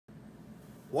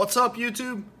What's up,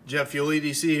 YouTube? Jeff Fuel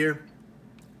EDC here.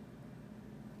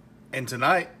 And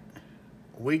tonight,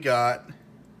 we got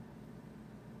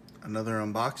another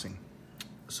unboxing.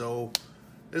 So,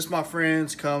 this, my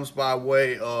friends, comes by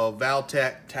way of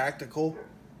ValTac Tactical.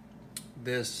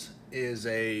 This is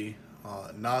a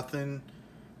nothing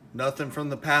from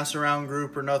the pass around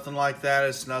group or nothing like that.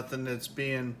 It's nothing that's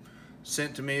being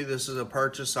sent to me. This is a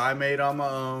purchase I made on my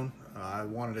own. I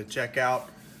wanted to check out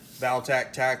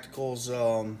ValTac Tactical's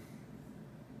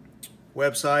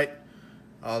website.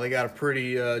 They got a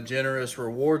pretty generous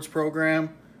rewards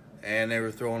program, and they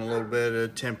were throwing a little bit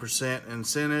of 10%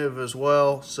 incentive as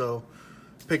well. So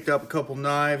picked up a couple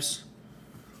knives.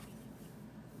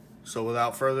 So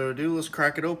without further ado, let's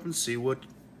crack it open, see what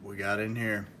we got in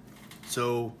here.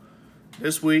 So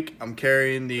this week I'm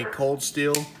carrying the Cold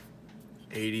Steel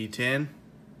 8010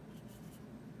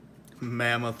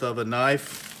 mammoth of a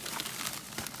knife.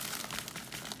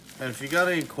 And if you got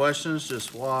any questions,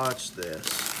 just watch this.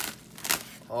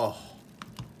 Oh,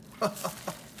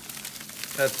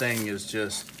 that thing is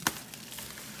just,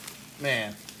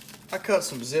 man, I cut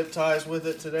some zip ties with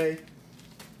it today.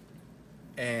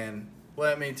 And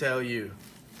let me tell you,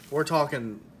 we're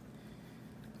talking,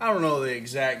 I don't know the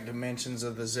exact dimensions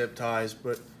of the zip ties,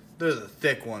 but they're the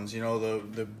thick ones, you know,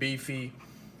 the beefy,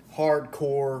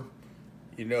 hardcore,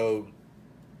 you know,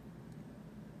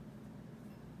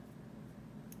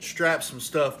 strap some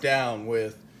stuff down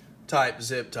with type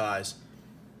zip ties.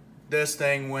 This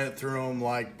thing went through them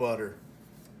like butter.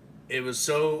 It was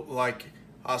so, like,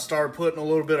 I started putting a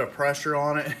little bit of pressure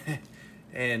on it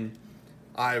and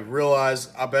I realized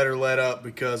I better let up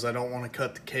because I don't want to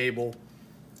cut the cable.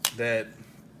 That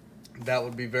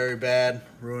would be very bad,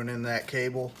 ruining that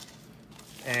cable,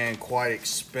 and quite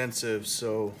expensive.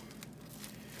 So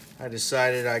I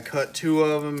decided I cut 2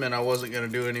 of them and I wasn't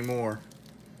going to do any more.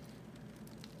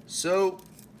 So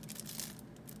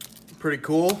pretty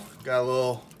cool. Got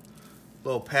a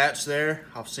little patch there.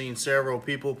 I've seen several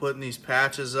people putting these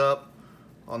patches up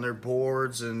on their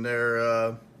boards and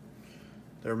their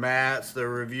mats, their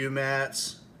review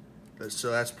mats. So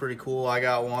that's pretty cool. I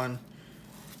got one.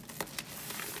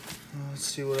 Let's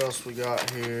see what else we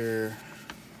got here.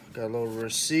 Got a little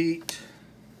receipt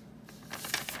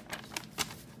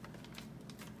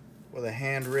with a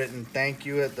handwritten thank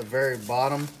you at the very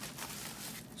bottom.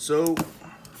 So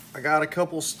I got a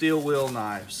couple steel wheel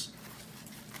knives.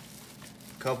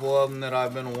 A couple of them that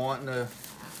I've been wanting to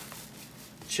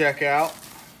check out.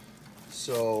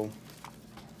 So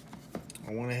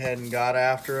I went ahead and got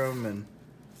after them, and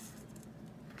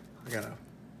I gotta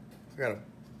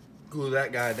glue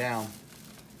that guy down.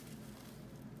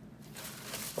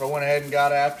 But I went ahead and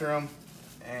got after them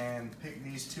and picked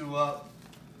these 2 up.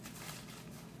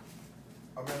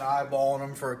 I've been eyeballing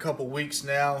them for a couple weeks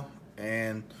now,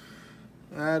 and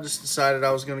I just decided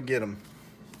I was gonna get them.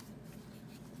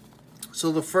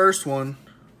 So the first one,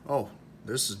 oh,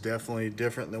 this is definitely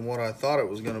different than what I thought it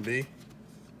was gonna be.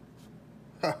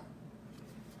 Huh.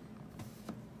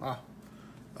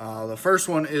 The first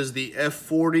one is the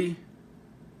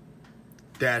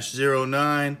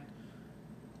F40-09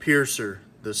 piercer,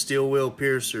 the steel wheel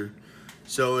piercer.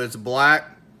 So it's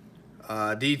black,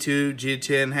 D2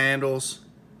 G10 handles,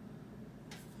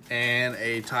 and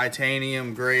a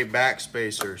titanium gray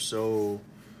backspacer. So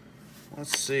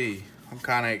let's see, I'm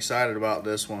kind of excited about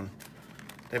this one.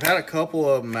 They've had a couple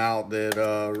of them out that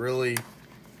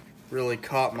really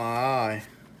caught my eye.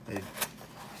 They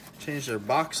changed their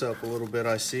box up a little bit,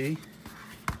 I see.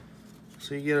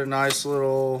 So you get a nice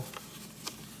little,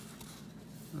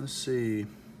 let's see,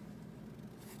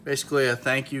 basically a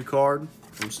thank you card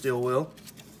from Steel Wheel.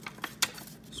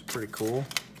 It's pretty cool.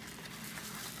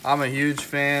 I'm a huge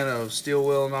fan of steel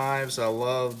wheel knives. I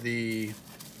love the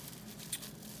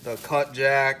cut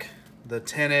jack, the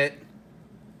tenet,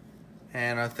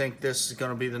 and I think this is going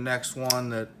to be the next one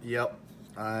that, yep,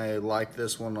 I like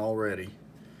this one already.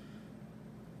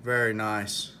 Very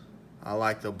nice. I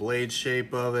like the blade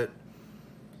shape of it,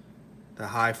 the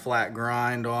high flat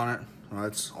grind on it. Well,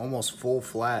 it's almost full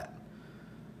flat.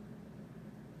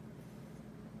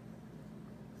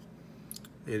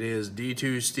 It is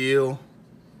D2 steel,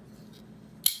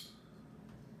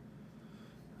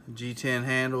 G10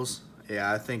 handles.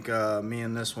 Yeah, I think me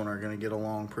and this one are gonna get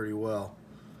along pretty well.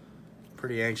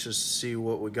 Pretty anxious to see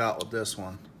what we got with this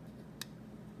one.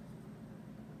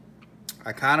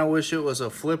 I kind of wish it was a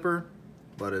flipper,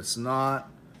 but it's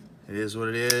not. It is what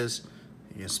it is.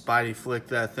 You can spidey flick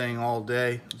that thing all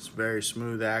day. It's very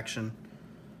smooth action.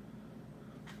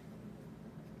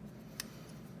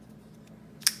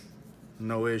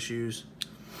 No issues.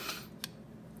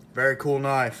 Very cool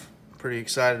knife. Pretty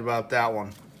excited about that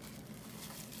one.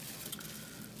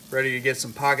 ready to get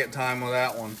some pocket time with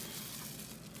that one.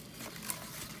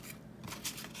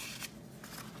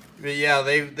 But yeah,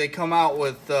 they come out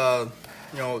with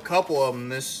you know, a couple of them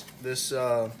this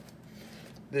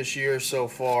year so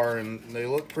far, and they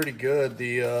look pretty good.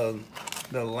 The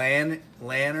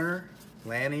Lanier,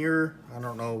 I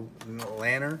don't know,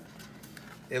 Lanier.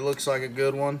 It looks like a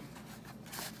good one.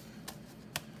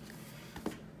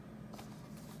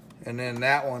 And then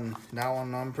that one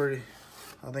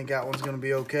I think that one's gonna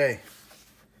be okay.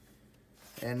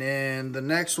 And then the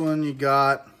next one, you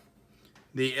got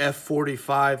the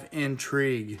F45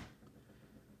 Intrigue,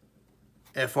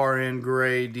 FRN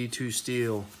gray D2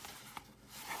 steel.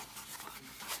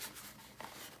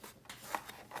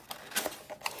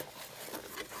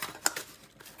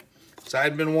 So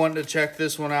I'd been wanting to check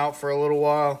this one out for a little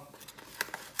while.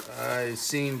 I've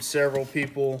seen several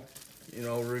people, you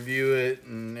know, review it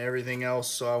and everything else,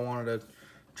 so I wanted to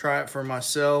try it for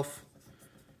myself.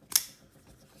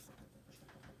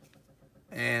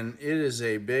 And it is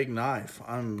a big knife.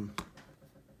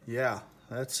 Yeah,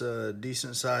 that's a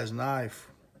decent sized knife.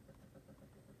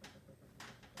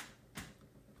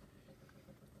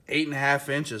 8.5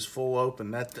 inches full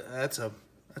open. That's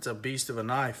a beast of a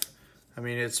knife. I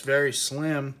mean, it's very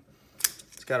slim.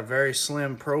 It's got a very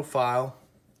slim profile.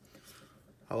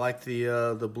 I like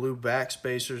the blue back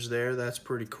spacers there. That's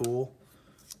pretty cool.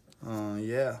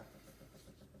 Yeah.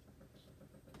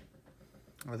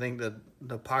 I think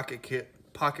the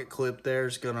pocket clip there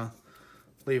is gonna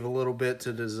leave a little bit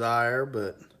to desire,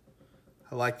 but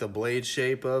I like the blade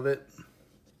shape of it.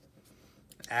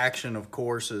 Action, of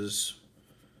course, is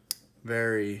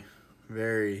very,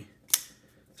 very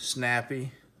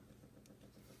snappy.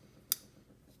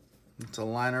 It's a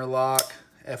liner lock,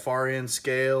 FRN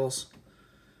scales.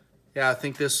 Yeah, I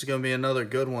think this is gonna be another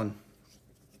good one.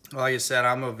 Like I said,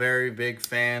 I'm a very big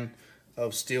fan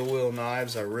of steel wheel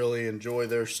knives. I really enjoy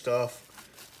their stuff.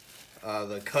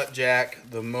 The Cut Jack,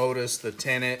 the Modus, the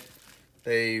Tenet,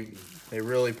 they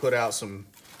really put out some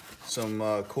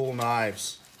cool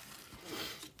knives.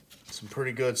 Some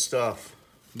pretty good stuff.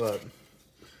 But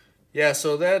yeah,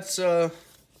 so that's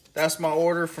my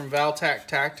order from ValTac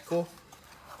Tactical.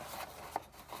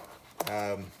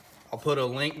 I'll put a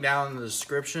link down in the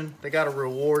description. They got a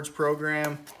rewards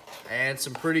program and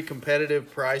some pretty competitive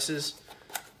prices.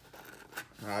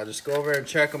 Just go over and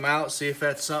check them out, see if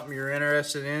that's something you're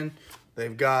interested in.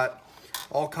 They've got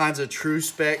all kinds of true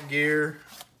spec gear.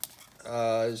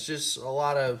 It's just a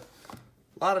lot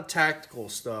of tactical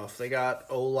stuff. They got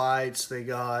O-lights. They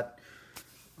got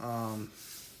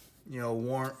you know,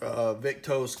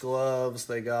 Victos gloves.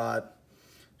 They got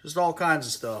just all kinds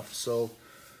of stuff. So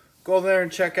go over there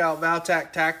and check out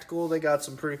ValTac Tactical. They got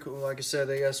some pretty cool, like I said,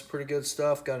 they got some pretty good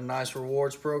stuff. Got a nice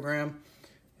rewards program.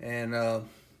 And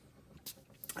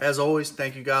as always,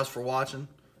 thank you guys for watching.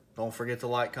 Don't forget to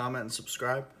like, comment, and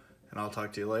subscribe. And I'll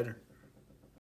talk to you later.